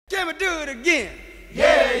Can we do it again?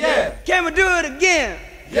 Yeah, yeah. Can we do it again?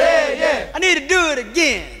 Yeah, yeah. I need to do it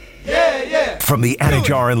again. Yeah, yeah. From the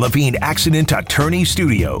Anajar and Levine Accident Attorney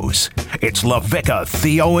Studios, it's LaVicka,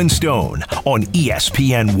 Theo, and Stone on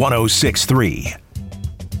ESPN 106.3.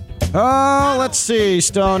 Oh, let's see,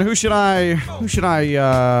 Stone. Who should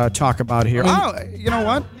I talk about here? Oh, you know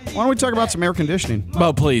what? Why don't we talk about some air conditioning?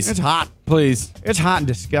 Oh, please. It's hot. Please. It's hot and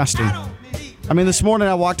disgusting. I mean, this morning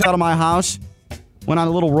I walked out of my house, went on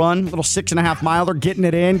a little run, little 6.5 miler, getting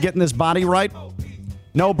it in, getting this body right.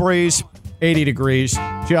 No breeze, 80 degrees,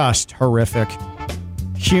 just horrific.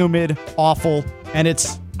 Humid, awful, and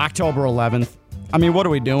it's October 11th. I mean, what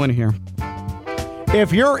are we doing here?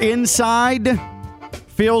 If you're inside,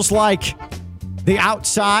 feels like the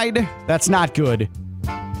outside, that's not good.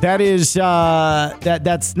 That is,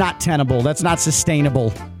 that's not tenable. That's not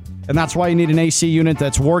sustainable. And that's why you need an AC unit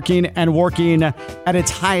that's working and working at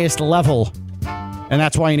its highest level. And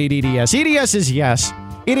that's why you need EDS. EDS is yes.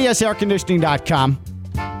 EDSairconditioning.com.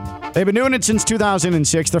 They've been doing it since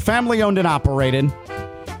 2006. They're family owned and operated.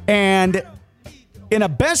 And in a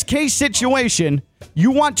best case situation,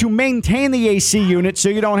 you want to maintain the AC unit so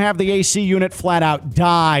you don't have the AC unit flat out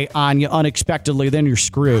die on you unexpectedly. Then you're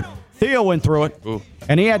screwed. Theo went through it. Ooh.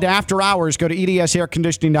 And he had to, after hours, go to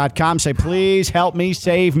EDSairconditioning.com, say, please help me,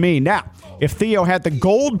 save me. Now, if Theo had the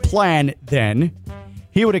gold plan then,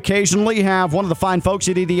 he would occasionally have one of the fine folks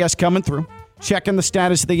at EDS coming through, checking the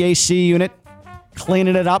status of the AC unit,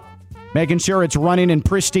 cleaning it up, making sure it's running in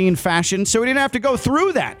pristine fashion, so he didn't have to go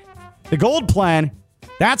through that. The gold plan,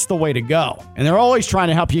 that's the way to go. And they're always trying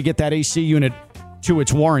to help you get that AC unit to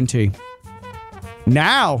its warranty.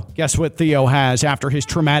 Now, guess what Theo has after his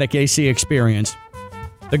traumatic AC experience?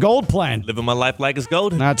 The gold plan. Living my life like it's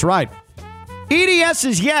golden. That's right. EDS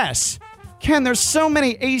is yes. Ken, there's so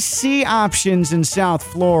many AC options in South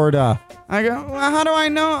Florida. I go, well, how do I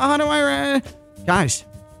know? How do I... Guys,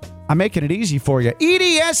 I'm making it easy for you.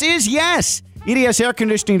 EDS is yes.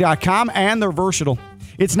 EDSairconditioning.com, and they're versatile.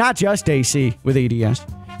 It's not just AC with EDS.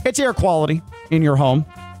 It's air quality in your home.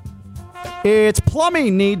 It's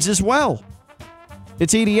plumbing needs as well.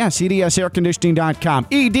 It's EDS, EDSairconditioning.com.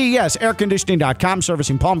 EDSairconditioning.com,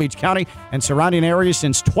 servicing Palm Beach County and surrounding areas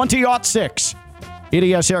since 2006.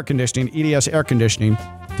 EDS Air Conditioning,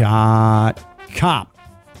 EDSairconditioning.com.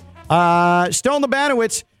 Stone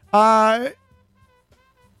Labanowitz,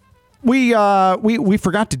 we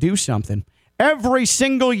forgot to do something. Every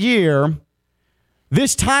single year,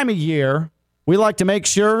 this time of year, we like to make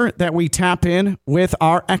sure that we tap in with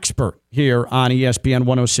our expert here on ESPN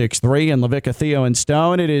 106.3 and LaVicka, Theo, and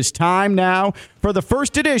Stone. It is time now for the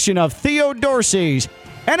first edition of Theo Dorsey's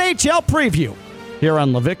NHL Preview here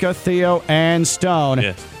on LaVicka, Theo, and Stone.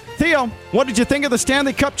 Yes. Theo, what did you think of the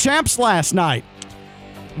Stanley Cup champs last night?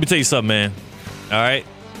 Let me tell you something, man. All right?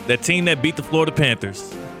 That team that beat the Florida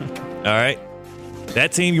Panthers. All right?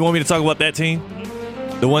 That team, you want me to talk about that team?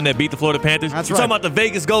 The one that beat the Florida Panthers? That's You're right. talking about the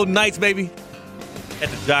Vegas Golden Knights, baby? Had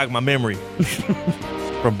to jog my memory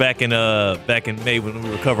from back in May when we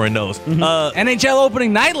were covering those. NHL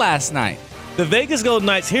opening night last night. The Vegas Golden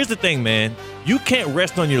Knights, here's the thing, man. You can't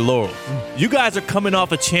rest on your laurels. You guys are coming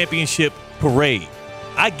off a championship parade.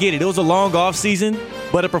 I get it. It was a long offseason,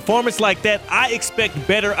 but a performance like that, I expect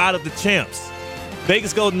better out of the champs.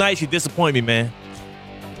 Vegas Golden Knights, you disappoint me, man.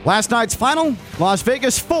 Last night's final, Las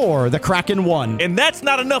Vegas 4, the Kraken 1. And that's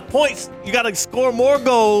not enough points. You got to score more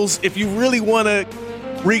goals if you really want to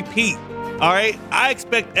repeat. All right? I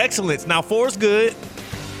expect excellence. Now, 4 is good.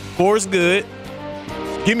 4 is good.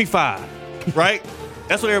 Give me 5, right?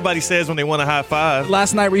 That's what everybody says when they want a high five.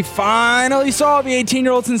 Last night, we finally saw the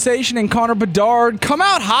 18-year-old sensation and Connor Bedard come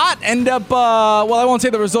out hot, end up, well, I won't say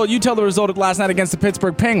the result. You tell the result of last night against the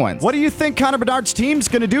Pittsburgh Penguins. What do you think Connor Bedard's team's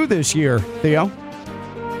going to do this year, Theo?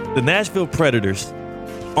 The Nashville Predators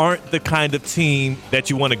aren't the kind of team that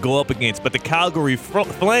you want to go up against, but the Calgary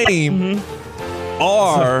Flame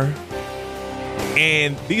are,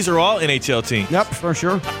 and these are all NHL teams. Yep, for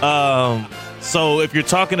sure. So if you're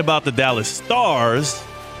talking about the Dallas Stars,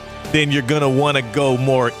 then you're going to want to go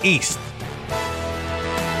more east.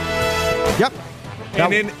 Yep.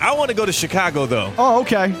 And then I want to go to Chicago, though. Oh,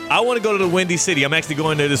 okay. I want to go to the Windy City. I'm actually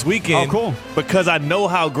going there this weekend. Oh, cool. Because I know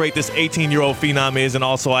how great this 18-year-old phenom is, and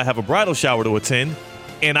also I have a bridal shower to attend.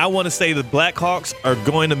 And I want to say the Blackhawks are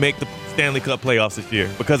going to make the Stanley Cup playoffs this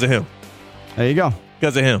year because of him. There you go.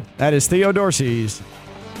 Because of him. That is Theo Dorsey's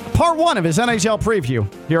part 1 of his NHL preview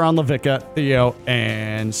here on LaVicka, Theo,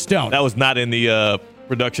 and Stone. That was not in the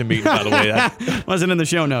production meeting, by the way. Wasn't in the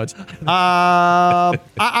show notes. I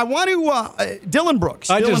want to Dylan Brooks.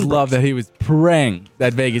 I Dylan just Brooks. love that he was praying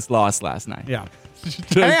that Vegas lost last night. Yeah.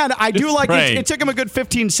 And I do like Right. it took him a good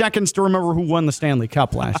 15 seconds to remember who won the Stanley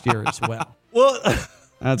Cup last year as well. Well,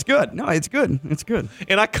 That's good. No, it's good. It's good.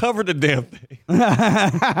 and I covered the damn thing.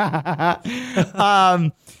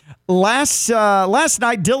 Last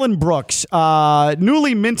night, Dylan Brooks,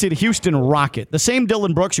 newly minted Houston Rocket, the same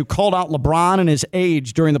Dylan Brooks who called out LeBron and his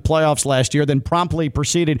age during the playoffs last year, then promptly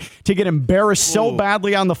proceeded to get embarrassed so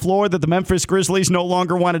badly on the floor that the Memphis Grizzlies no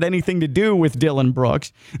longer wanted anything to do with Dylan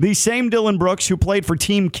Brooks. The same Dylan Brooks who played for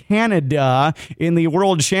Team Canada in the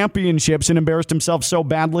World Championships and embarrassed himself so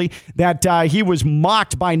badly that he was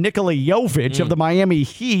mocked by Nikola Jovic of the Miami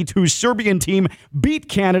Heat, whose Serbian team beat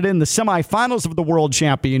Canada in the semifinals of the World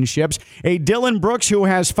Championships. A Dylan Brooks who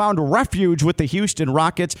has found refuge with the Houston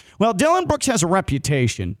Rockets. Well, Dylan Brooks has a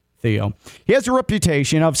reputation, Theo. He has a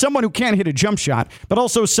reputation of someone who can't hit a jump shot, but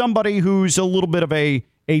also somebody who's a little bit of a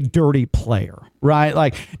dirty player, right?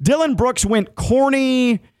 Like, Dylan Brooks went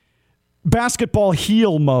corny basketball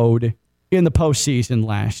heel mode in the postseason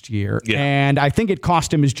last year. Yeah. And I think it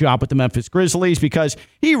cost him his job with the Memphis Grizzlies because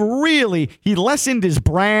he lessened his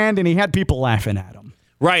brand and he had people laughing at him.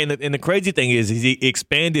 Right, and the crazy thing is he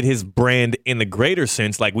expanded his brand in the greater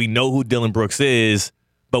sense. Like, we know who Dylan Brooks is,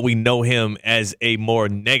 but we know him as a more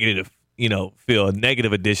negative, a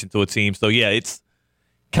negative addition to a team. So, yeah, it's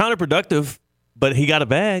counterproductive, but he got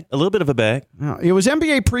a little bit of a bag. It was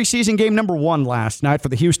NBA preseason game number 1 last night for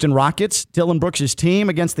the Houston Rockets, Dylan Brooks' team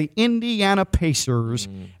against the Indiana Pacers.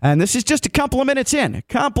 And this is just a couple of minutes in.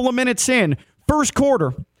 First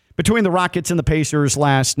quarter between the Rockets and the Pacers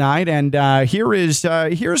last night. And here's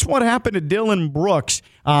what happened to Dylan Brooks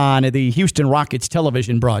on the Houston Rockets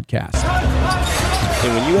television broadcast.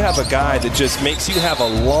 And when you have a guy that just makes you have a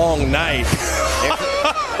long night.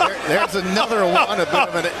 There's another one, a bit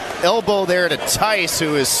of an elbow there to Tice,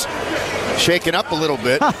 who is shaken up a little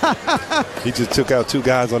bit. He just took out 2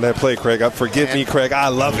 guys on that play, Craig. Forgive me, Craig. I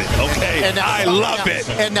love it. Okay, I love it.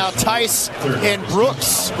 And now Tice and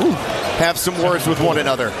Brooks have some words with one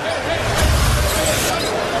another.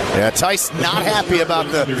 Yeah, Tice not happy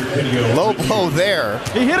about the low blow there.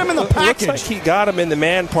 He hit him in the package. It looks like he got him in the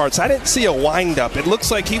man parts. I didn't see a wind-up. It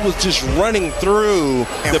looks like he was just running through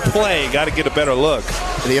the play. Got to get a better look.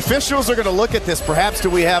 The officials are going to look at this. Perhaps do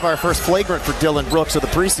we have our first flagrant for Dylan Brooks of the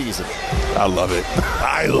preseason? I love it.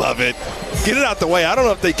 I love it. Get it out the way. I don't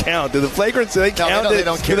know if they count. Do the flagrants, do they count? They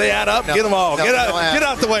don't do they add up? No, Get them all. no, Get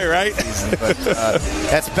out the way, right? But,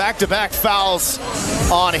 that's back-to-back fouls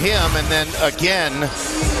on him. And then, again,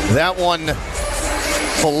 that one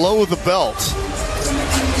below the belt.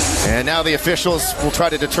 And now the officials will try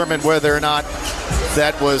to determine whether or not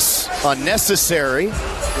that was unnecessary.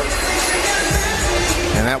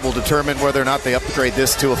 And that will determine whether or not they upgrade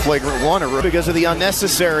this to a flagrant 1 or because of the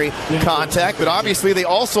unnecessary contact. But obviously they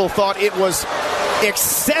also thought it was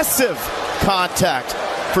excessive contact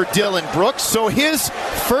for Dylan Brooks. So his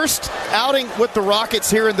first outing with the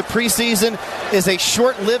Rockets here in the preseason is a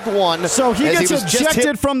short-lived one. So he gets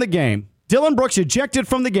ejected from the game. Dylan Brooks ejected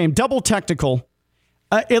from the game. Double technical.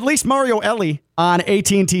 At least Mario Elie on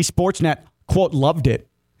AT&T Sportsnet, quote, loved it.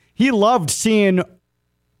 He loved seeing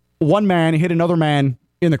one man hit another man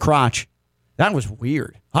in the crotch. That was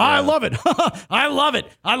weird. Yeah. I love it. I love it.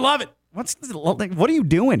 I love it. What are you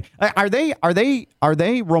doing? Are they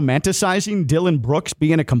romanticizing Dylan Brooks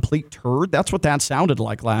being a complete turd? That's what that sounded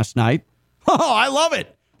like last night. Oh, I love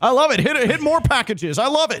it. I love it. Hit more packages. I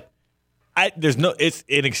love it. It's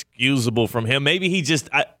inexcusable from him. Maybe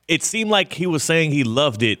it seemed like he was saying he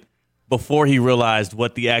loved it before he realized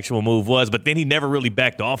what the actual move was, but then he never really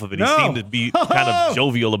backed off of it. He seemed to be kind of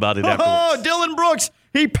jovial about it afterwards. Oh, Dylan Brooks,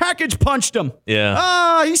 he package punched him.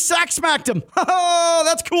 Yeah. He sack smacked him. Oh,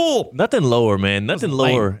 that's cool. Nothing lower, man. Nothing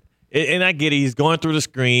lower. And I get it. He's going through the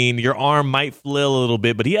screen. Your arm might flail a little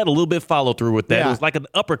bit, but he had a little bit follow through with that. Yeah. It was like an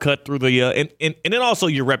uppercut through the and then also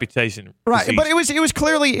your reputation. Right, but it was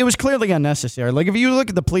clearly unnecessary. Like if you look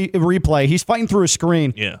at the replay, he's fighting through a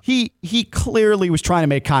screen. Yeah. He clearly was trying to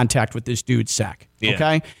make contact with this dude's sack. Yeah.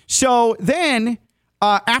 Okay, so then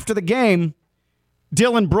after the game,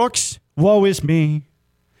 Dylan Brooks, woe is me,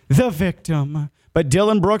 the victim. But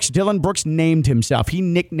Dylan Brooks named himself. He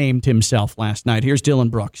nicknamed himself last night. Here's Dylan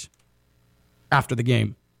Brooks after the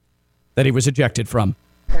game that he was ejected from.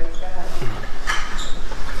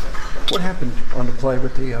 What happened on the play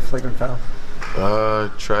with the flagrant foul?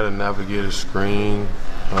 Try to navigate a screen.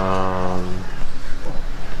 I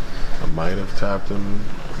might have tapped him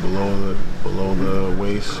below the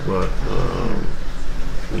waist, but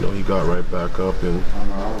he got right back up, and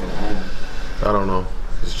I don't know.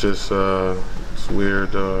 It's just it's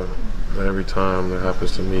weird. Every time that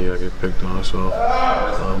happens to me, I get picked on. So,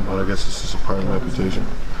 but I guess it's just a part of the reputation.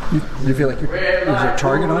 You feel like there's a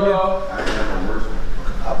target on you?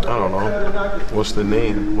 I don't know. What's the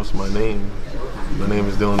name? What's my name? My name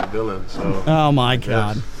is Dylan the Villain. So. Oh, my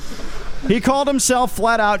God. He called himself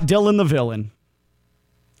flat out Dylan the Villain.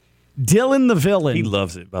 Dylan the Villain. He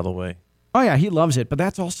loves it, by the way. Oh, yeah, he loves it. But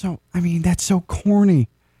that's also, that's so corny.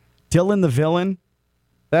 Dylan the Villain,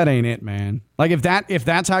 that ain't it, man. Like, if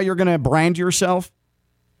that's how you're going to brand yourself,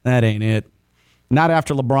 that ain't it. Not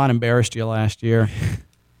after LeBron embarrassed you last year.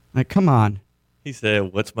 Like, come on. He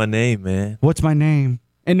said, "What's my name, man?" What's my name?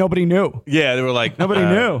 And nobody knew. Yeah, they were like, nobody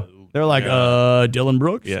knew. They were like, Dylan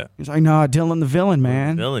Brooks? Yeah. He's like, no, Dylan the Villain,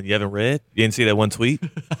 man. Villain. You haven't read? You didn't see that one tweet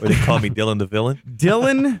where they called me Dylan the Villain?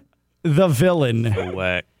 Dylan the Villain. So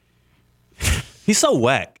whack. He's so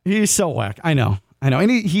whack. He's so whack. I know. And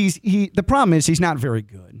the problem is he's not very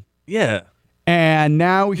good. Yeah. And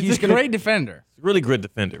now he's a great defender. Really great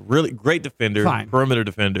defender. Really great defender. Fine. Perimeter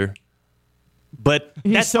defender. But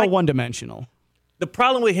he's so one-dimensional. The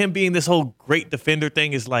problem with him being this whole great defender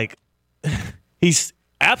thing is like he's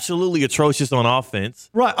absolutely atrocious on offense.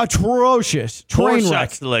 Right, atrocious. Train Poor wreck.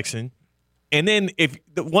 shot selection. And then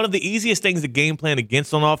one of the easiest things to game plan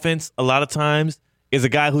against on offense a lot of times is a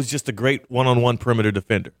guy who's just a great one-on-one perimeter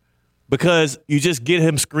defender. Because you just get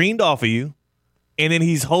him screened off of you, and then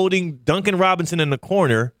he's holding Duncan Robinson in the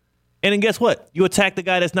corner. And then guess what? You attack the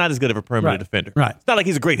guy that's not as good of a perimeter defender. Right. It's not like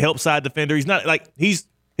he's a great help side defender. He's not like his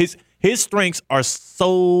strengths are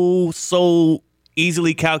so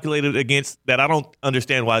easily calculated against that I don't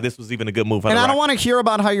understand why this was even a good move. And I don't want to hear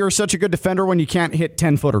about how you're such a good defender when you can't hit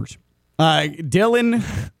 10-footers. Dylan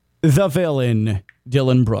the Villain,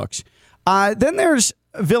 Dylan Brooks. Then there's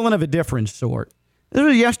a villain of a different sort. This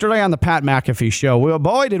was yesterday on the Pat McAfee show.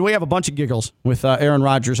 Boy, did we have a bunch of giggles with Aaron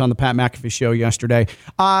Rodgers on the Pat McAfee show yesterday.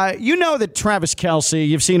 You know that Travis Kelce,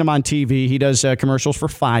 you've seen him on TV. He does commercials for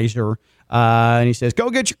Pfizer. And he says, go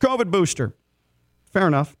get your COVID booster. Fair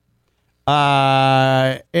enough.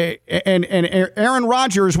 And Aaron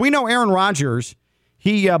Rodgers, we know Aaron Rodgers.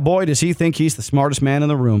 Boy, does he think he's the smartest man in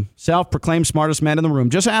the room. Self-proclaimed smartest man in the room.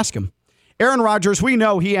 Just ask him. Aaron Rodgers, we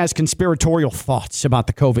know he has conspiratorial thoughts about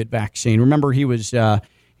the COVID vaccine. Remember, he was not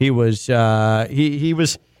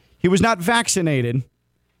vaccinated.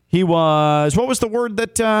 He was, what was the word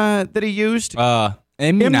that he used?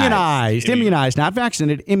 Immunized, not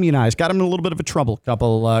vaccinated. Immunized. Got him in a little bit of a trouble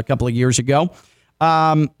a couple of years ago.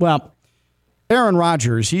 Well, Aaron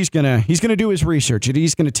Rodgers, he's gonna do his research, and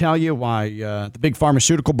he's gonna tell you why the big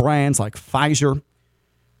pharmaceutical brands like Pfizer,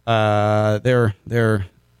 they're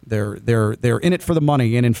in it for the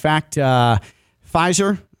money. And in fact,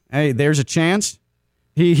 Pfizer, hey, there's a chance.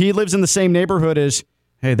 He lives in the same neighborhood as,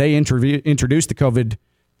 hey, they introduced the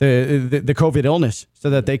COVID illness so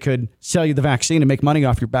that they could sell you the vaccine and make money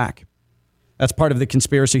off your back. That's part of the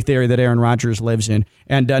conspiracy theory that Aaron Rodgers lives in.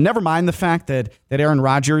 And never mind the fact that Aaron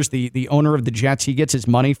Rodgers, the owner of the Jets, he gets his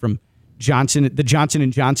money from the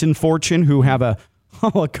Johnson & Johnson fortune, who have a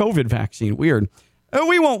COVID vaccine. Weird.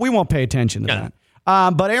 We won't pay attention to that.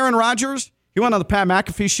 But Aaron Rodgers, he went on the Pat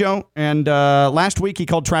McAfee show, and last week he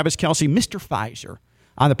called Travis Kelce Mr. Pfizer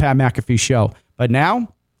on the Pat McAfee show. But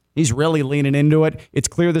now he's really leaning into it. It's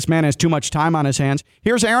clear this man has too much time on his hands.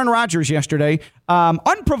 Here's Aaron Rodgers yesterday,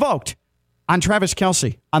 unprovoked, on Travis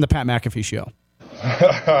Kelce on the Pat McAfee show.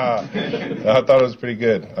 I thought it was pretty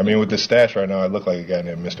good. I mean, with this stash right now, I look like a guy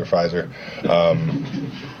named Mr. Pfizer.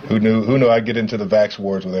 Who knew I'd get into the Vax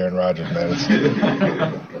wars with Aaron Rodgers, man? It's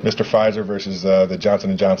Mr. Pfizer versus the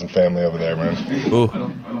Johnson & Johnson family over there, man. Ooh.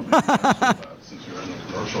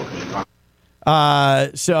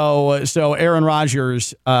 So Aaron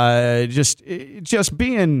Rodgers just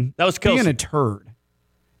being a turd.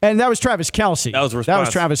 And that was Travis Kelce. That was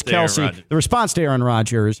Travis Kelce. The response to Aaron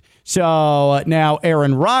Rodgers. So now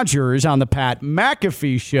Aaron Rodgers on the Pat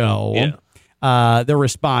McAfee show. Yeah. The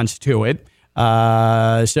response to it.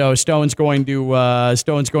 So Stone's going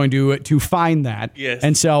to find that. Yes.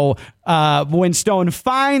 And so when Stone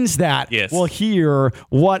finds that, yes, we'll hear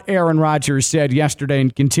what Aaron Rodgers said yesterday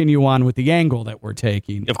and continue on with the angle that we're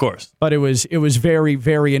taking. Of course. But it was very,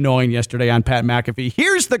 very annoying yesterday on Pat McAfee.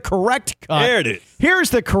 Here's the correct cut. There it is. Here's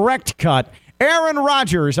the correct cut. Aaron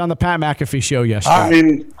Rodgers on the Pat McAfee show yesterday. I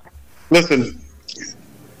mean, listen,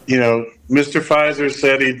 Mr. Pfizer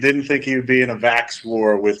said he didn't think he would be in a vax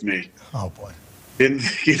war with me. Oh, boy. Didn't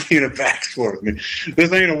think he'd be in a vax war with me.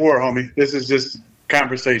 This ain't a war, homie. This is just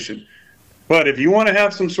conversation. But if you want to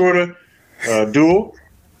have some sort of duel,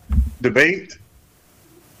 debate,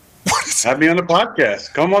 Have me on the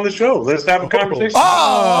podcast. Come on the show. Let's have a conversation.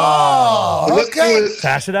 Okay.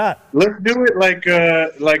 Pass it out. Let's do it like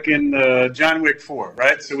in John Wick 4,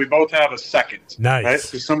 right? So we both have a second. Nice. Right?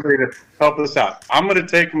 So somebody to help us out. I'm going to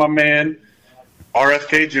take my man,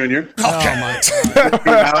 RFK Jr. Okay.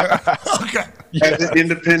 As an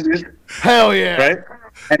independent. Hell yeah. Right?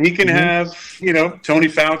 And he can have, Tony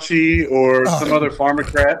Fauci or some other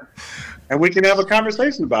pharmacrat, and we can have a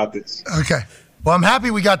conversation about this. Okay. Well, I'm happy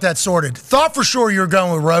we got that sorted. Thought for sure you were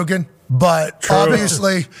going with Rogan, but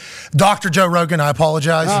obviously, Dr. Joe Rogan, I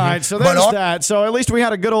apologize. All right, so there's that. So at least we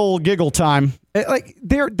had a good old giggle time. Like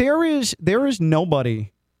there is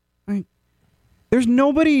nobody. There's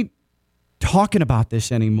nobody talking about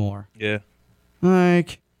this anymore. Yeah.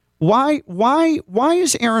 Like, why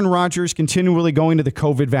is Aaron Rodgers continually going to the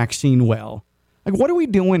COVID vaccine well? Like, what are we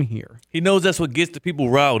doing here? He knows that's what gets the people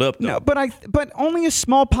riled up, though. No, but only a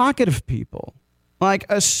small pocket of people. Like,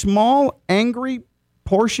 a small, angry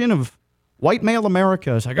portion of white male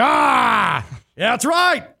America is like, yeah, that's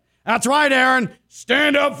right. That's right, Aaron.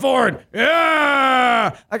 Stand up for it.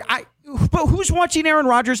 Yeah. But who's watching Aaron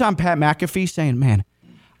Rodgers on Pat McAfee saying, man,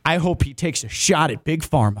 I hope he takes a shot at Big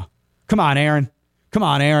Pharma. Come on, Aaron.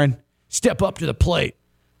 Step up to the plate.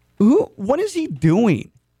 What is he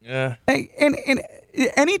doing? Yeah. And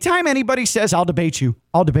anytime anybody says, I'll debate you,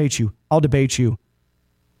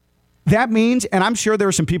 that means, and I'm sure there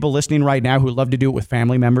are some people listening right now who love to do it with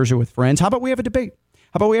family members or with friends. How about we have a debate?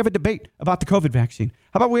 How about we have a debate about the COVID vaccine?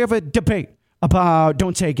 How about we have a debate about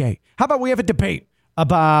don't say gay? How about we have a debate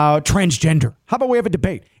about transgender? How about we have a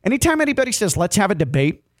debate? Anytime anybody says, let's have a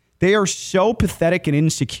debate, they are so pathetic and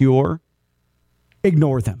insecure.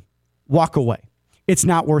 Ignore them. Walk away. It's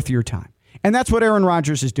not worth your time. And that's what Aaron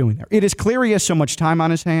Rodgers is doing there. It is clear he has so much time on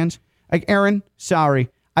his hands. Like, Aaron, sorry.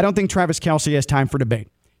 I don't think Travis Kelce has time for debate.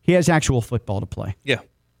 He has actual football to play. Yeah.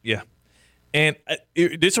 And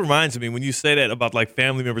this reminds me, when you say that about, like,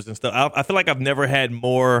 family members and stuff, I feel like I've never had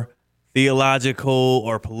more theological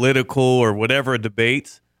or political or whatever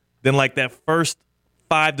debates than, like, that first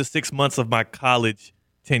 5 to 6 months of my college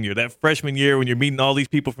tenure, that freshman year when you're meeting all these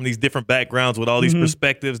people from these different backgrounds with all these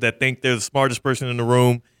perspectives that think they're the smartest person in the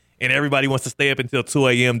room, and everybody wants to stay up until 2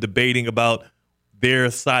 a.m. debating about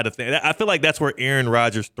their side of things. I feel like that's where Aaron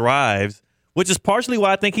Rodgers thrives, which is partially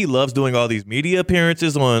why I think he loves doing all these media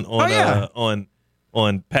appearances on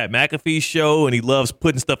Pat McAfee's show, and he loves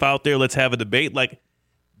putting stuff out there. Let's have a debate. Like,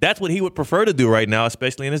 that's what he would prefer to do right now,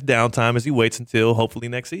 especially in his downtime as he waits until hopefully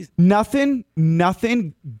next season.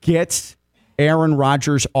 Nothing gets Aaron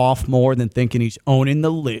Rodgers off more than thinking he's owning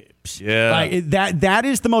the libs. Yeah. Like, that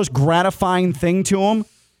is the most gratifying thing to him.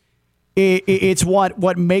 It's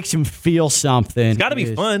what makes him feel something. It's got to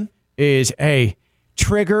be fun. Hey,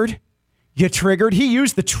 triggered? You triggered? He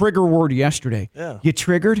used the trigger word yesterday. Yeah. You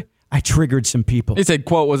triggered? I triggered some people. He said,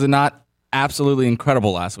 quote, was it not absolutely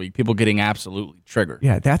incredible last week? People getting absolutely triggered.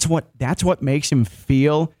 Yeah, that's what makes him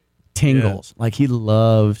feel tingles. Yeah. Like, he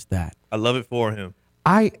loves that. I love it for him.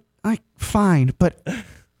 Fine, but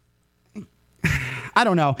I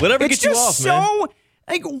don't know. Whatever gets you off, man.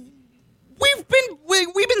 Like, we've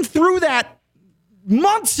been through that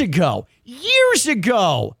months ago, years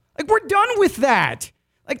ago. Like, we're done with that.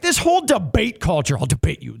 Like, this whole debate culture. I'll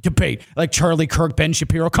debate you. Debate. Like Charlie Kirk, Ben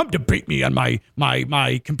Shapiro. Come debate me on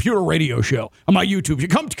my computer radio show, on my YouTube.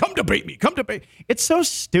 Come debate me. Come debate. It's so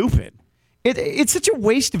stupid. It's such a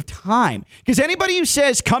waste of time, because anybody who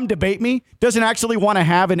says come debate me doesn't actually want to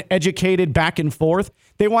have an educated back and forth.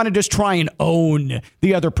 They want to just try and own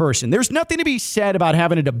the other person. There's nothing to be said about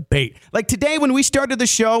having a debate. Like today when we started the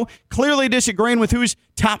show, clearly disagreeing with who's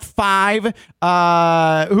top 5,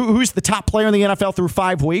 who's the top player in the NFL through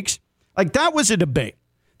 5 weeks. Like, that was a debate.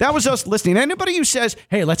 That was us listening. Anybody who says,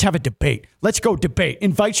 hey, let's have a debate, let's go debate,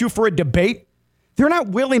 invites you for a debate, they're not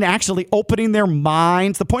willing to actually opening their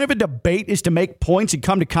minds. The point of a debate is to make points and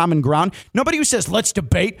come to common ground. Nobody who says, let's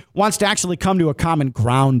debate, wants to actually come to a common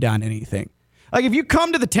ground on anything. Like, if you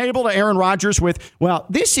come to the table to Aaron Rodgers with, well,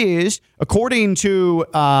 this is, according to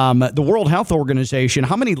the World Health Organization,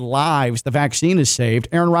 how many lives the vaccine has saved,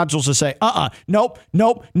 Aaron Rodgers will say, nope,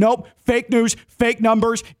 fake news, fake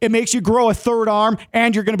numbers, it makes you grow a third arm,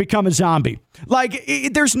 and you're going to become a zombie. Like,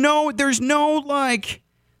 there's no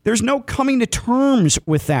coming to terms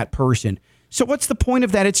with that person. So what's the point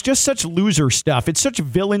of that? It's just such loser stuff. It's such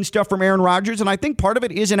villain stuff from Aaron Rodgers, and I think part of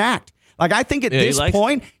it is an act. Like, I think at this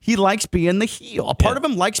point, he likes being the heel. A part of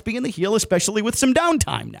him likes being the heel, especially with some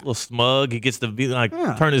downtime now. A little smug. He gets to be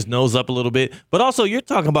turn his nose up a little bit. But also, you're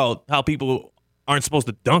talking about how people aren't supposed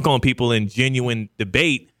to dunk on people in genuine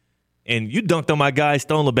debate. and you dunked on my guy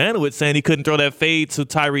Stone Labanowitz saying he couldn't throw that fade to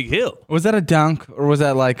Tyreek Hill. Was that a dunk or was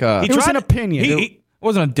that like a? It was an opinion. It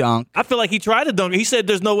wasn't a dunk. I feel like he tried to dunk. He said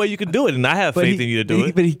there's no way you can do it, and I have faith in you to do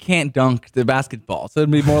it. But he can't dunk the basketball, so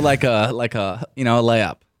it'd be more like a a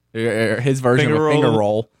layup. Or his version of a finger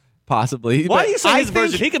roll, possibly. Why do you say his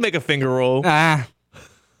version? He can make a finger roll.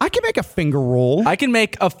 I can make a finger roll. I can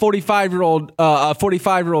make a 45-year-old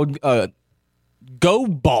go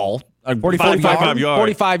ball, a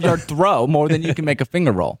 45-yard throw more than you can make a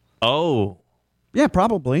finger roll. Oh. Yeah,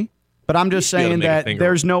 probably. But I'm just saying that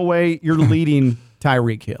there's no way you're leading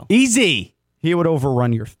Tyreek Hill. Easy. He would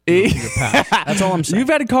overrun your pass. That's all I'm saying. You've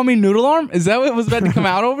had to call me Noodle Arm? Is that what was about to come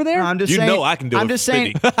out over there? No, I'm just saying. You know I can do it. I'm just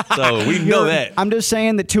saying. So we know that. I'm just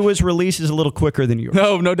saying that Tua's release is a little quicker than yours.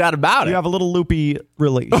 No doubt about it. You have a little loopy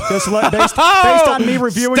release. Just based on me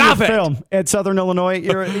reviewing your film at Southern Illinois,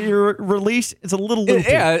 your release is a little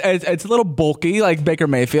loopy. Yeah, it's a little bulky like Baker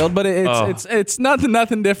Mayfield, but it's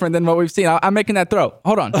nothing different than what we've seen. I'm making that throw.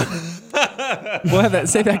 Hold on. We'll have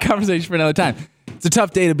save that conversation for another time. It's a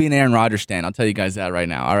tough day to be an Aaron Rodgers stan. I'll tell you guys that right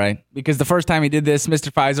now, all right? Because the first time he did this,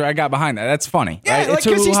 Mr. Pfizer, I got behind that. That's funny. Yeah, right?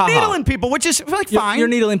 because he's needling people, which is fine. You're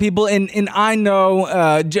needling people, and I know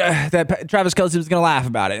that Travis Kelce was going to laugh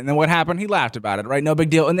about it. And then what happened? He laughed about it, right? No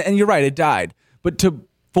big deal. And you're right, it died. But to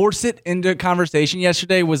force it into conversation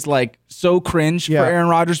yesterday was like so cringe for Aaron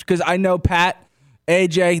Rodgers because I know Pat,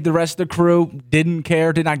 AJ, the rest of the crew didn't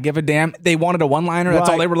care, did not give a damn. They wanted a one-liner. That's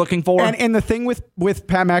all they were looking for. And the thing with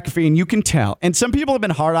Pat McAfee, and you can tell, and some people have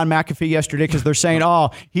been hard on McAfee yesterday because they're saying,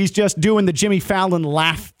 he's just doing the Jimmy Fallon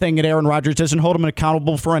laugh thing at Aaron Rodgers, doesn't hold him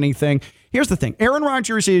accountable for anything. Here's the thing. Aaron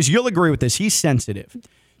Rodgers you'll agree with this, he's sensitive.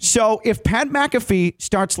 So if Pat McAfee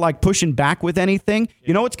starts like pushing back with anything,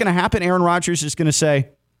 you know what's going to happen? Aaron Rodgers is going to say,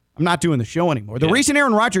 I'm not doing the show anymore. The reason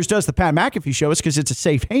Aaron Rodgers does the Pat McAfee show is because it's a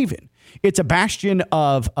safe haven. It's a bastion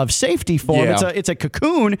of safety for him. It's a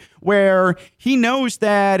cocoon where he knows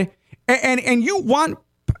that, and you want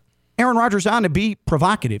Aaron Rodgers on to be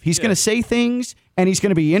provocative. He's going to say things, and he's going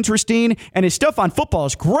to be interesting, and his stuff on football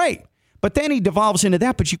is great. But then he devolves into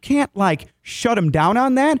that, but you can't like shut him down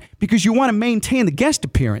on that because you want to maintain the guest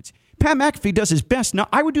appearance. Pat McAfee does his best. Now,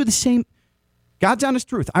 I would do the same. God's honest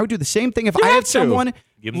truth. I would do the same thing if I had someone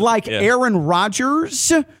like Aaron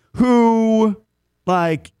Rodgers who,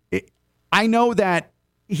 like, I know that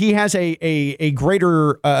he has a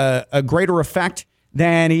greater effect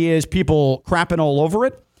than he is people crapping all over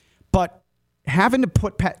it. But having to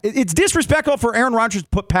put it's disrespectful for Aaron Rodgers to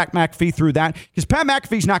put Pat McAfee through that because Pat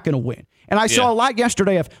McAfee's not going to win. And I saw a lot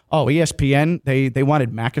yesterday of, ESPN, they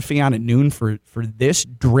wanted McAfee on at noon for this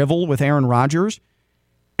drivel with Aaron Rodgers.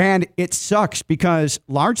 And it sucks because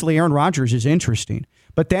largely Aaron Rodgers is interesting.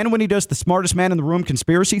 But then when he does the smartest man in the room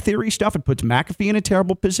conspiracy theory stuff, it puts McAfee in a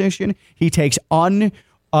terrible position. He takes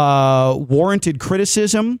unwarranted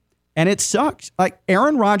criticism, and it sucks. Like,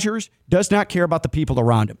 Aaron Rodgers does not care about the people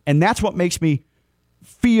around him. And that's what makes me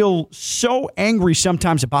feel so angry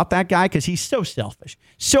sometimes about that guy because he's so selfish,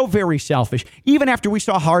 so very selfish. Even after we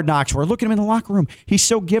saw Hard Knocks, we're looking at him in the locker room. He's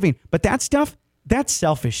so giving. But that stuff, that's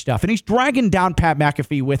selfish stuff, and he's dragging down Pat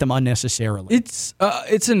McAfee with him unnecessarily. It's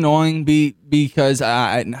annoying because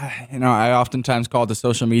I oftentimes call it the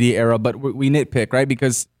social media era, but we nitpick, right?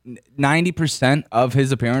 Because 90% of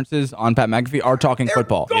his appearances on Pat McAfee are talking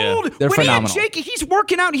football. Gold. They're when phenomenal. He's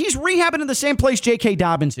working out. He's rehabbing in the same place J.K.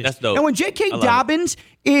 Dobbins is. That's dope. And when J.K. Dobbins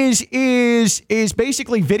is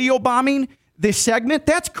basically video bombing this segment,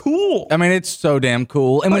 that's cool. I mean, it's so damn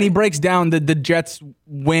cool. And when he breaks down the Jets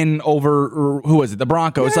win over, who was it? The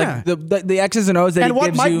Broncos. Yeah. Like the X's and O's that and he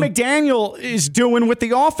gives what you. Mike McDaniel is doing with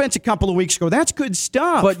the offense a couple of weeks ago, that's good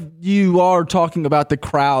stuff. But you are talking about the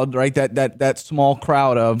crowd, right? That small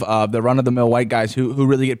crowd of the run-of-the-mill white guys who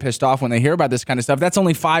really get pissed off when they hear about this kind of stuff. That's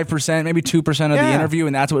only 5%, maybe 2% of the interview,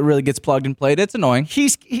 and that's what really gets plugged and played. It's annoying.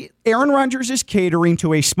 Aaron Rodgers is catering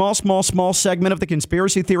to a small segment of the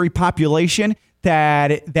conspiracy theory population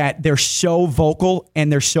that they're so vocal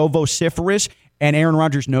and they're so vociferous, and Aaron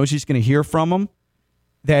Rodgers knows he's going to hear from them,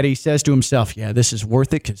 that he says to himself, yeah, this is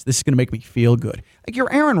worth it because this is going to make me feel good. Like,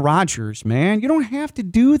 you're Aaron Rodgers, man. You don't have to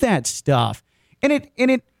do that stuff. And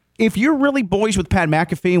if you're really boys with Pat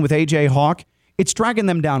McAfee and with A.J. Hawk, it's dragging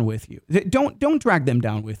them down with you. Don't drag them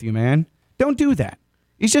down with you, man. Don't do that.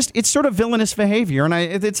 It's sort of villainous behavior, and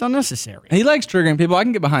it's unnecessary. He likes triggering people. I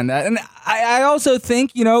can get behind that. And I also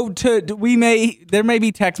think, there may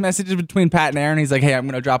be text messages between Pat and Aaron. He's like, hey, I'm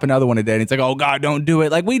going to drop another one today. And he's like, oh, God, don't do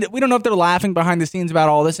it. Like, we don't know if they're laughing behind the scenes about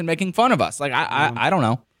all this and making fun of us. Like, I don't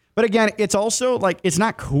know. But again, it's also, like, it's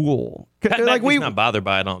not cool. Pat McAfee's not bothered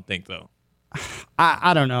by it, I don't think, though.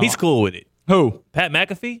 I don't know. He's cool with it. Who? Pat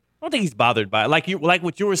McAfee? I don't think he's bothered by it. Like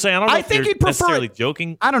what you were saying. I don't know if think you're he'd prefer necessarily it.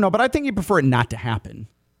 joking. I don't know, but I think he'd prefer it not to happen.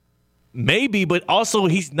 Maybe, but also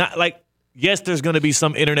he's not like. Yes, there's going to be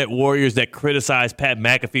some internet warriors that criticize Pat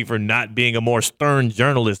McAfee for not being a more stern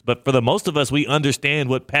journalist, but for the most of us, we understand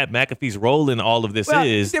what Pat McAfee's role in all of this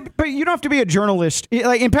is. But you don't have to be a journalist.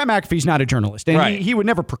 Like, and Pat McAfee's not a journalist, and Right. he would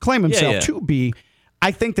never proclaim himself to be.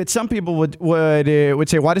 I think that some people would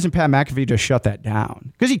say, why doesn't Pat McAfee just shut that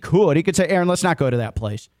down? Because he could. He could say, Aaron, let's not go to that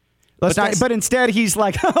place. But instead, he's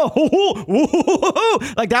like, like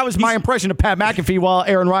that was my impression of Pat McAfee while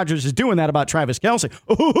Aaron Rodgers is doing that about Travis Kelce.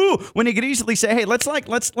 When he could easily say, hey, let's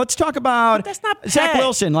talk about Zach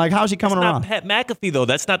Wilson. Like, how's he coming around? Pat McAfee, though.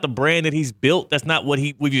 That's not the brand that he's built. That's not what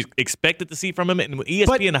we expected to see from him. And when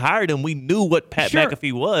ESPN hired him, we knew what Pat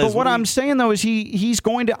McAfee was. But what I'm saying, though, is he's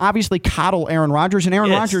going to obviously coddle Aaron Rodgers, and Aaron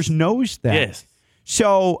Rodgers knows that. Yes.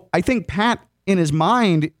 So I think Pat, in his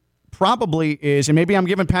mind, probably is, and maybe I'm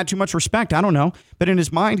giving Pat too much respect, I don't know, but in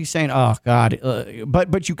his mind he's saying, oh God,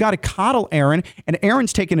 but you got to coddle Aaron, and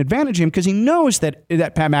Aaron's taking advantage of him because he knows that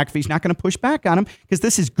Pat McAfee's not going to push back on him because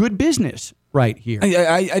this is good business right here.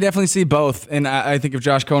 I definitely see both, and I think if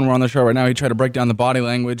Josh Cohen were on the show right now, he'd try to break down the body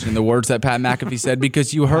language and the words that Pat McAfee said,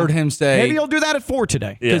 because you heard him say... Maybe he'll do that at 4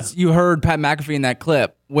 today. Because you heard Pat McAfee in that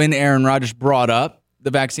clip when Aaron Rodgers brought up the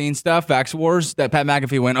vaccine stuff, Vax Wars, that Pat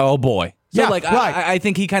McAfee went, oh boy. So, right. I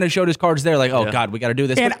think he kind of showed his cards there, like, oh, God, we got to do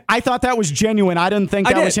this. And I thought that was genuine. I didn't think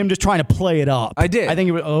that was him just trying to play it up. I did. I think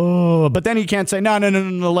he was, but then he can't say, no,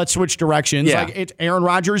 let's switch directions. Yeah. Like, it's Aaron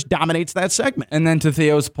Rodgers dominates that segment. And then to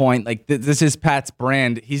Theo's point, like, this is Pat's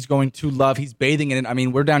brand. He's going to love, he's bathing in it. I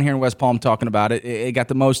mean, we're down here in West Palm talking about it. It got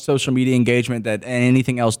the most social media engagement that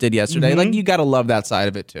anything else did yesterday. Mm-hmm. Like, you got to love that side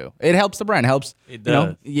of it, too. It helps the brand. Helps, it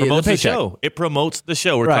does. Promotes the show. It promotes the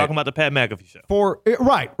show. We're talking about the Pat McAfee show.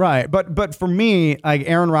 Right. But for me, like,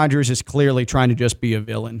 Aaron Rodgers is clearly trying to just be a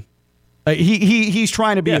villain. He's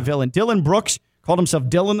trying to be a villain. Dylan Brooks called himself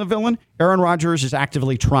Dylan the villain. Aaron Rodgers is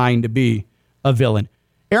actively trying to be a villain.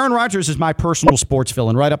 Aaron Rodgers is my personal sports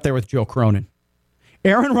villain, right up there with Joe Cronin.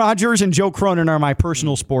 Aaron Rodgers and Joe Cronin are my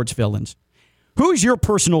personal sports villains. Who's your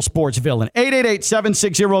personal sports villain?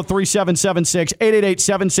 888-760-3776,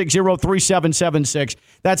 888-760-3776.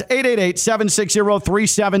 That's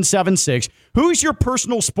 888-760-3776. Who's your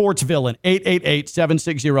personal sports villain?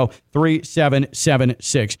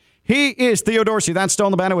 888-760-3776. He is Theo Dorsey. That's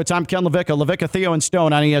Stone Lebanowitz. I'm Ken LaVicka. LaVicka, Theo, and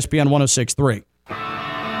Stone on ESPN 106.3.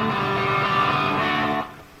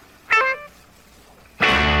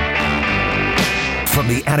 From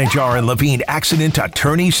the Anajar and Levine Accident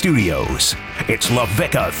Attorney Studios, it's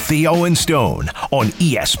LaVicka, Theo, and Stone on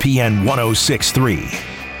ESPN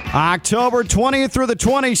 106.3. October 20th through the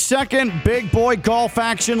 22nd, big boy golf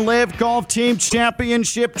action, Live Golf Team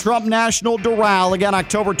Championship, Trump National Doral. Again,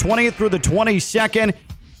 October 20th through the 22nd.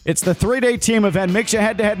 It's the 3-day team event. Mix a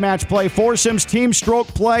head-to-head match play, foursomes, team stroke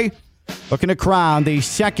play. Looking to crown the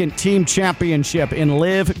second team championship in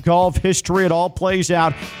Live Golf history. It all plays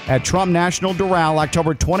out at Trump National Doral,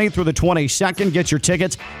 October 20th through the 22nd. Get your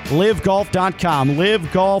tickets, livegolf.com,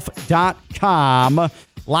 livegolf.com.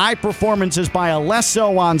 Live performances by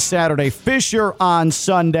Alesso on Saturday, Fisher on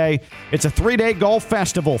Sunday. It's a 3-day golf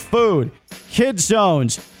festival. Food, kids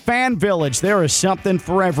zones, fan village. There is something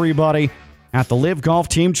for everybody at the Live Golf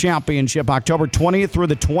Team Championship, October 20th through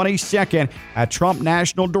the 22nd at Trump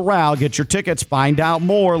National Doral. Get your tickets. Find out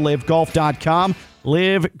more. LiveGolf.com.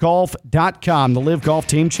 LiveGolf.com. The Live Golf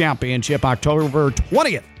Team Championship, October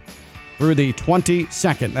 20th through the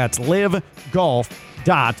 22nd. That's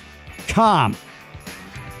LiveGolf.com.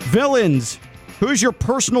 Villains. Who's your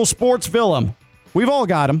personal sports villain? We've all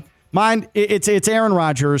got him. Mine, it's Aaron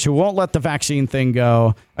Rodgers, who won't let the vaccine thing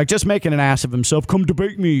go. Like, just making an ass of himself. Come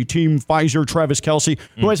debate me, Team Pfizer, Travis Kelce,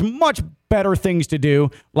 who has much better things to do,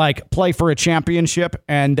 like play for a championship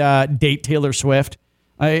and date Taylor Swift.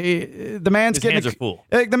 The man's hands are full.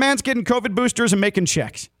 The man's getting COVID boosters and making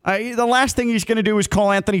checks. The last thing he's going to do is call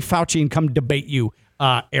Anthony Fauci and come debate you,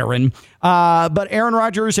 Aaron. But Aaron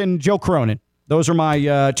Rodgers and Joe Cronin, those are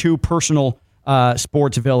my two personal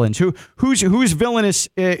sports villains. Who's villainous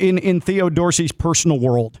in Theo Dorsey's personal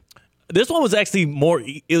world? This one was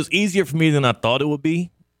actually it was easier for me than I thought it would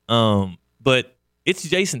be. But it's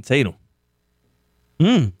Jason Tatum.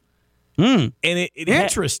 And it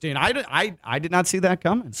interesting. I did not see that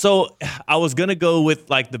coming. So I was gonna go with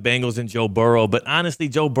like the Bengals and Joe Burrow, but honestly,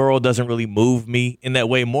 Joe Burrow doesn't really move me in that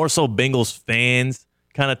way. More so, Bengals fans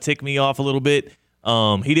kind of tick me off a little bit.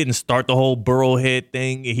 He didn't start the whole Burrowhead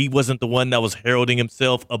thing. He wasn't the one that was heralding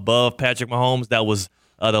himself above Patrick Mahomes. That was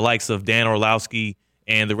the likes of Dan Orlowski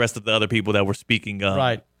and the rest of the other people that were speaking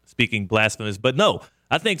blasphemous. But no,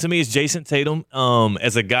 I think to me it's Jason Tatum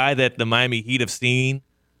as a guy that the Miami Heat have seen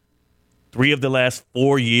 3 of the last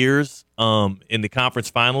 4 years in the conference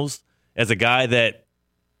finals, as a guy that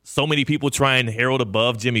so many people try and herald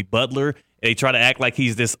above Jimmy Butler. And they try to act like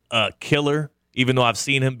he's this killer, even though I've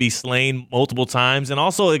seen him be slain multiple times. And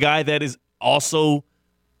also a guy that is also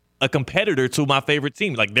a competitor to my favorite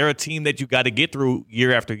team. Like, they're a team that you got to get through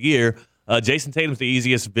year after year. Jason Tatum's the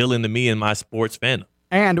easiest villain to me in my sports fandom.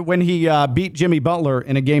 And when he beat Jimmy Butler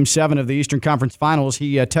in a Game 7 of the Eastern Conference Finals,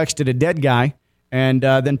 he texted a dead guy and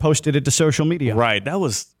then posted it to social media. Right. That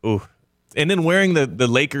was ooh. And then wearing the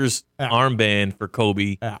Lakers armband for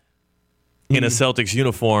Kobe in a Celtics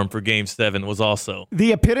uniform for Game 7 was also.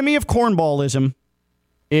 The epitome of cornballism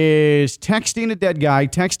is texting a dead guy,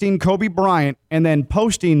 texting Kobe Bryant, and then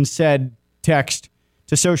posting said text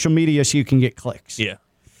to social media so you can get clicks. Yeah.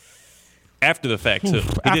 After the fact, too.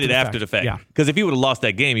 He did it after the fact. Yeah. Because if he would have lost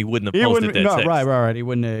that game, he wouldn't have posted that text. Right. He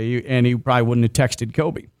wouldn't have, and he probably wouldn't have texted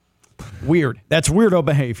Kobe. Weird. That's weirdo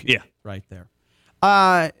behavior. Yeah. Right there.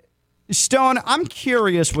 Stone, I'm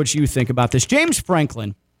curious what you think about this. James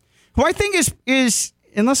Franklin, who I think is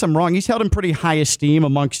unless I'm wrong, he's held in pretty high esteem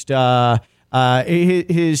amongst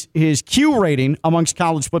his Q rating amongst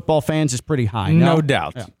college football fans is pretty high. No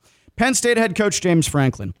doubt. Yeah. Penn State head coach James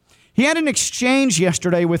Franklin. He had an exchange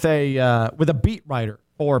yesterday with a beat writer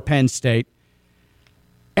for Penn State,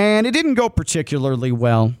 and it didn't go particularly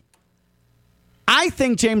well. I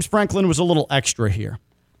think James Franklin was a little extra here.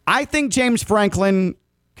 I think James Franklin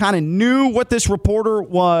kind of knew what this reporter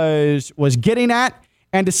was getting at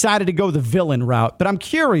and decided to go the villain route. But I'm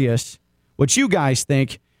curious what you guys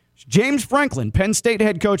think. Is James Franklin, Penn State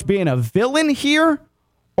head coach, being a villain here,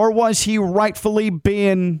 or was he rightfully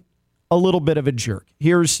being a little bit of a jerk?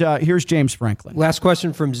 Here's James Franklin. Last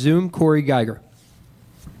question from Zoom, Corey Geiger.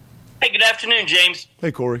 Hey, good afternoon, James.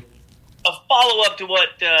 Hey, Corey. A follow-up to what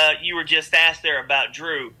you were just asked there about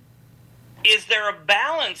Drew. Is there a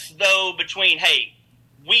balance, though, between, hey,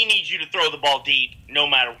 we need you to throw the ball deep no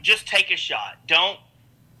matter, just take a shot. Don't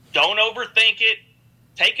overthink it.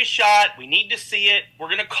 Take a shot. We need to see it. We're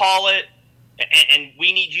going to call it. And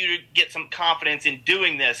we need you to get some confidence in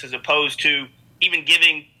doing this, as opposed to even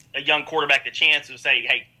giving a young quarterback the chance to say,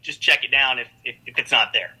 hey, just check it down if it's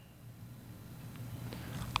not there.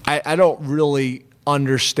 I don't really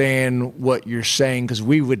understand what you're saying, because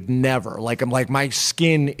we would never. My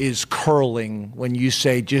skin is curling when you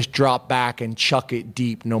say just drop back and chuck it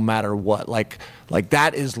deep no matter what. Like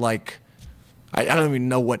that is like, I don't even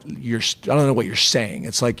know what you're saying.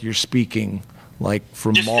 It's like you're speaking like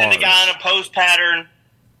from just Mars. Just send a guy in a post pattern,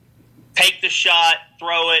 take the shot,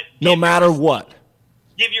 throw it. No matter what.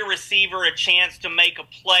 Give your receiver a chance to make a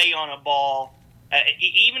play on a ball.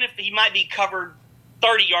 Even if he might be covered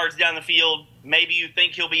 30 yards down the field, maybe you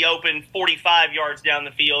think he'll be open 45 yards down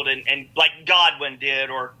the field, and like Godwin did,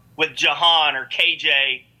 or with Jahan or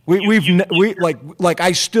KJ.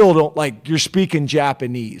 I still don't, like, you're speaking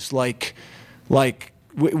Japanese.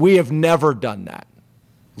 We have never done that.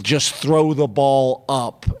 Just throw the ball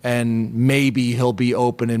up and maybe he'll be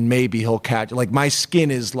open and maybe he'll catch. Like, my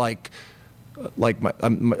skin is like you're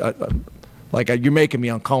making me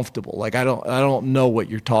uncomfortable. Like, I don't know what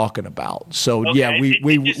you're talking about. So okay. Yeah,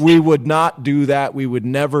 we would not do that. We would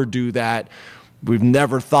never do that. We've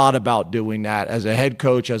never thought about doing that as a head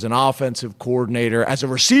coach, as an offensive coordinator, as a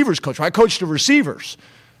receivers coach. I coached the receivers.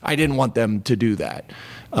 I didn't want them to do that.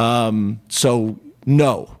 So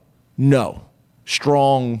no,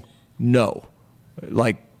 strong no.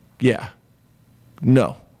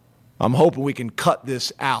 No. I'm hoping we can cut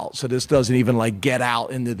this out so this doesn't even get out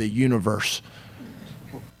into the universe.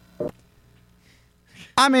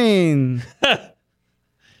 I mean,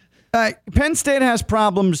 Penn State has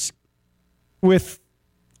problems with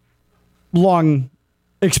long,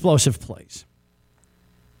 explosive plays.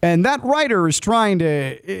 And that writer is trying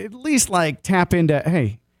to at least tap into,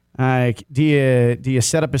 hey, do you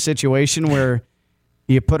set up a situation where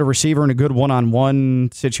you put a receiver in a good one-on-one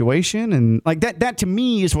situation? And that to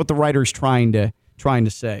me is what the writer's trying to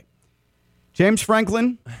say. James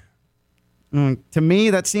Franklin, to me,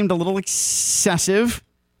 that seemed a little excessive.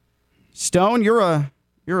 Stone, you're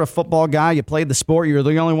a football guy. You played the sport. You're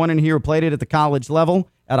the only one in here who played it at the college level,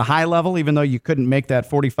 at a high level, even though you couldn't make that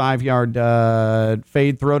 45-yard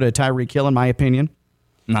fade throw to Tyreek Hill, in my opinion.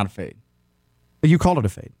 Not a fade. You called it a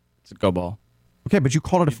fade. It's a go ball. Okay, but you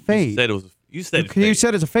called it a fade. You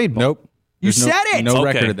said it's a fade ball. Nope. You said it. No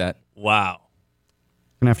record of that. Wow.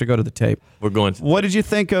 Gonna have to go to the tape. We're going to. What did you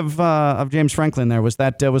think of James Franklin there? Was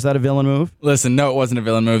that a villain move? Listen, no, it wasn't a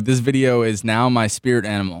villain move. This video is now my spirit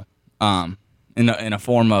animal, in a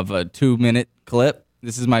form of a 2-minute clip.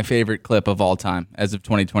 This is my favorite clip of all time as of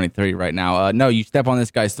 2023 right now. No, you step on this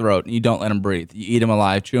guy's throat and you don't let him breathe. You eat him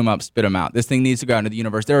alive, chew him up, spit him out. This thing needs to go out into the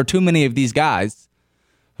universe. There are too many of these guys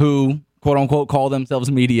who, quote unquote, call themselves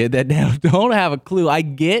media that don't have a clue. I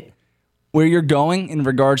get where you're going in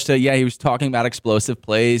regards to, he was talking about explosive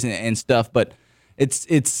plays and stuff, but it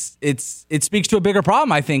speaks to a bigger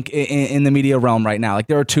problem, I think, in the media realm right now. Like,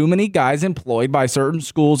 there are too many guys employed by certain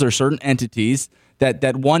schools or certain entities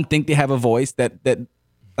that one, think they have a voice, that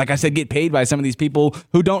like I said, get paid by some of these people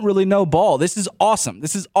who don't really know ball. This is awesome.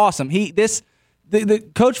 The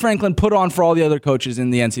Coach Franklin put on for all the other coaches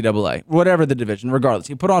in the NCAA, whatever the division, regardless.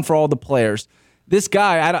 He put on for all the players. This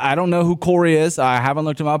guy, I don't know who Corey is. I haven't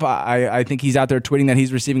looked him up. I think he's out there tweeting that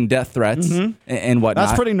he's receiving death threats and whatnot.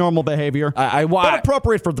 That's pretty normal behavior. But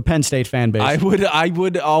appropriate for the Penn State fan base. I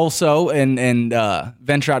would also and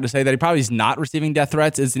venture out to say that he probably is not receiving death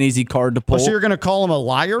threats. It's an easy card to pull. So you're going to call him a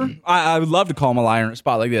liar? I would love to call him a liar in a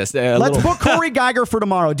spot like this. Let's book Corey Geiger for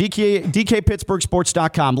tomorrow.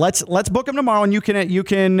 DKPittsburghSports.com. Let's book him tomorrow, and you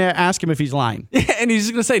can ask him if he's lying. And he's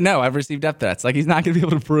just going to say, no, I've received death threats. Like, he's not going to be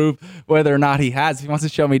able to prove whether or not he has. If he wants to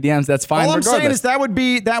show me DMs, that's fine. All I'm saying is that would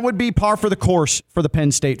be par for the course for the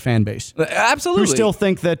Penn State fan base. Absolutely. Who still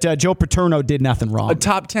think that Joe Paterno did nothing wrong. A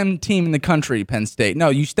top 10 team in the country, Penn State. No,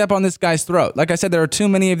 you step on this guy's throat. Like I said, there are too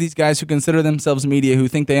many of these guys who consider themselves media, who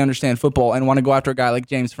think they understand football and want to go after a guy like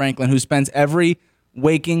James Franklin, who spends every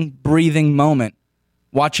waking, breathing moment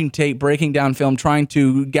watching tape, breaking down film, trying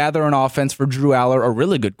to gather an offense for Drew Aller, a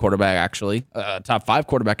really good quarterback, actually, top 5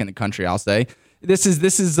 quarterback in the country, I'll say. This is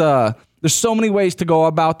there's so many ways to go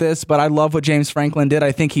about this, but I love what James Franklin did.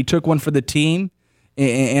 I think he took one for the team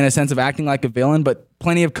in a sense of acting like a villain, but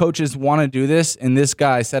plenty of coaches want to do this, and this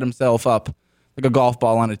guy set himself up like a golf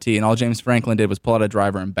ball on a tee, and all James Franklin did was pull out a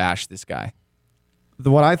driver and bash this guy.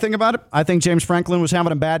 What I think about it, I think James Franklin was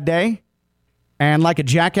having a bad day, and like a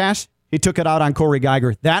jackass, he took it out on Corey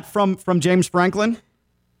Geiger. That from James Franklin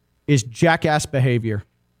is jackass behavior.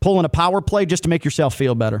 Pulling a power play just to make yourself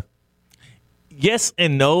feel better. Yes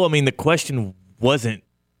and no. I mean, the question wasn't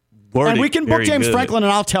worded. And we can book James good. Franklin,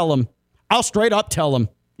 and I'll straight up tell him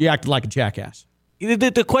you acted like a jackass.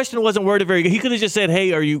 The question wasn't worded very good. He could have just said,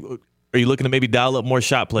 "Hey, are you looking to maybe dial up more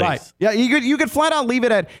shot plays?" Right. Yeah, you could flat out leave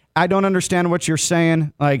it at, "I don't understand what you're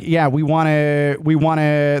saying." Like, yeah, we want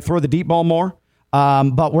to throw the deep ball more,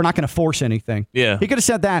 but we're not going to force anything. Yeah. He could have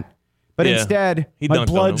said that. But instead, He my dunked on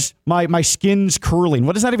blood's, my skin's curling.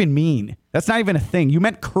 What does that even mean? That's not even a thing. You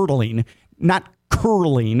meant curdling, not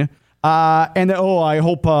curling. And then, I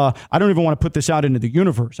hope, I don't even want to put this out into the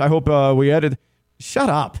universe. I hope we edit. Shut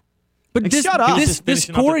up. But shut up.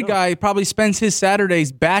 This Corey guy probably spends his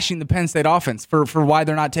Saturdays bashing the Penn State offense for why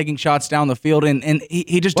they're not taking shots down the field, and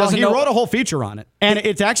he just doesn't know. He wrote a whole feature on it, and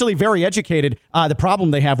it's actually very educated, the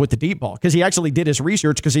problem they have with the deep ball, because he actually did his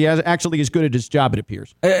research, because he actually is good at his job, it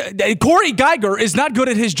appears. Corey Geiger is not good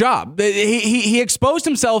at his job. He exposed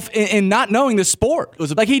himself in not knowing the sport.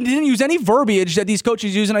 Like, he didn't use any verbiage that these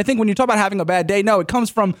coaches use, and I think when you talk about having a bad day, no, it comes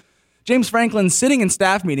from James Franklin sitting in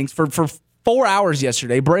staff meetings for 4 hours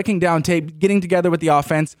yesterday, breaking down tape, getting together with the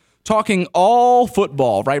offense, talking all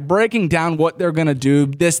football, right? Breaking down what they're going to do,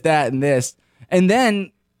 this, that, and this. And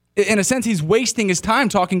then, in a sense, he's wasting his time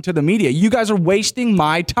talking to the media. You guys are wasting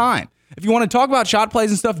my time. If you want to talk about shot plays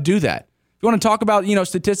and stuff, do that. If you want to talk about,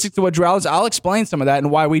 statistics of what Drew Aller is, I'll explain some of that and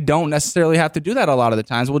why we don't necessarily have to do that a lot of the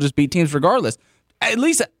times. We'll just beat teams regardless. At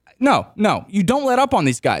least, no, you don't let up on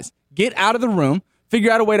these guys. Get out of the room. Figure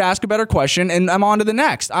out a way to ask a better question, and I'm on to the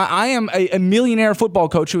next. I am a millionaire football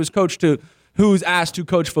coach who's asked to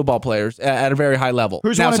coach football players at a very high level.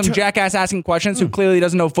 Now, some jackass asking questions who clearly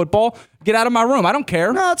doesn't know football, get out of my room. I don't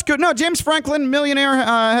care. No, that's good. No, James Franklin, millionaire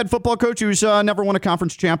head football coach who's never won a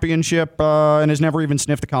conference championship and has never even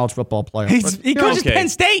sniffed a college football playoff. He coaches Penn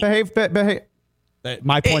State. Behave.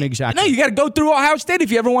 My point exactly. No, you got to go through Ohio State if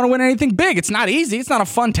you ever want to win anything big. It's not easy. It's not a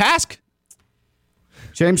fun task.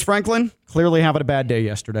 James Franklin, clearly having a bad day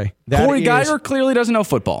yesterday. Corey Geiger clearly doesn't know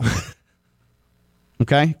football.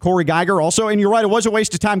 Okay, Corey Geiger also, and you're right, it was a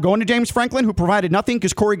waste of time going to James Franklin, who provided nothing,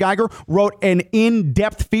 because Corey Geiger wrote an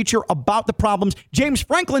in-depth feature about the problems James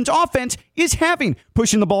Franklin's offense is having,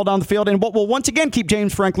 pushing the ball down the field, and what will once again keep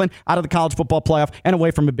James Franklin out of the college football playoff and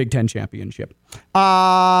away from a Big Ten championship.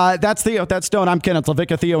 That's Theo, that's Stone. I'm Kenneth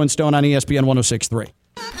LaVicka, Theo and Stone on ESPN 106.3.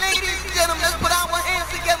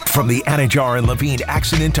 From the Anajar and Levine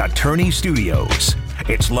Accident Attorney Studios,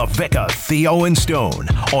 it's LaVicka, Theo, and Stone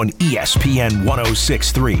on ESPN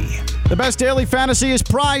 106.3. The best daily fantasy is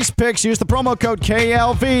Prize Picks. Use the promo code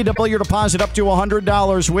KLV. Double your deposit up to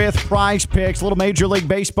 $100 with Prize Picks. A little Major League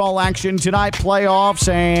Baseball action tonight,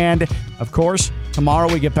 playoffs, and, of course,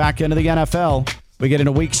 tomorrow we get back into the NFL. We get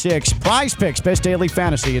into week 6. Prize Picks, best daily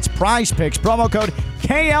fantasy. It's Prize Picks. Promo code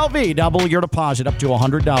KLV. Double your deposit up to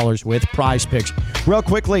 $100 with Prize Picks. Real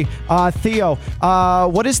quickly, Theo,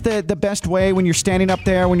 what is the best way when you're standing up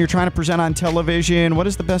there, when you're trying to present on television? What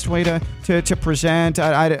is the best way to present?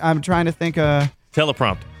 I'm trying to think.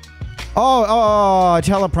 Teleprompter. Oh,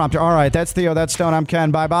 teleprompter. All right. That's Theo. That's Stone. I'm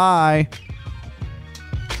Ken. Bye-bye.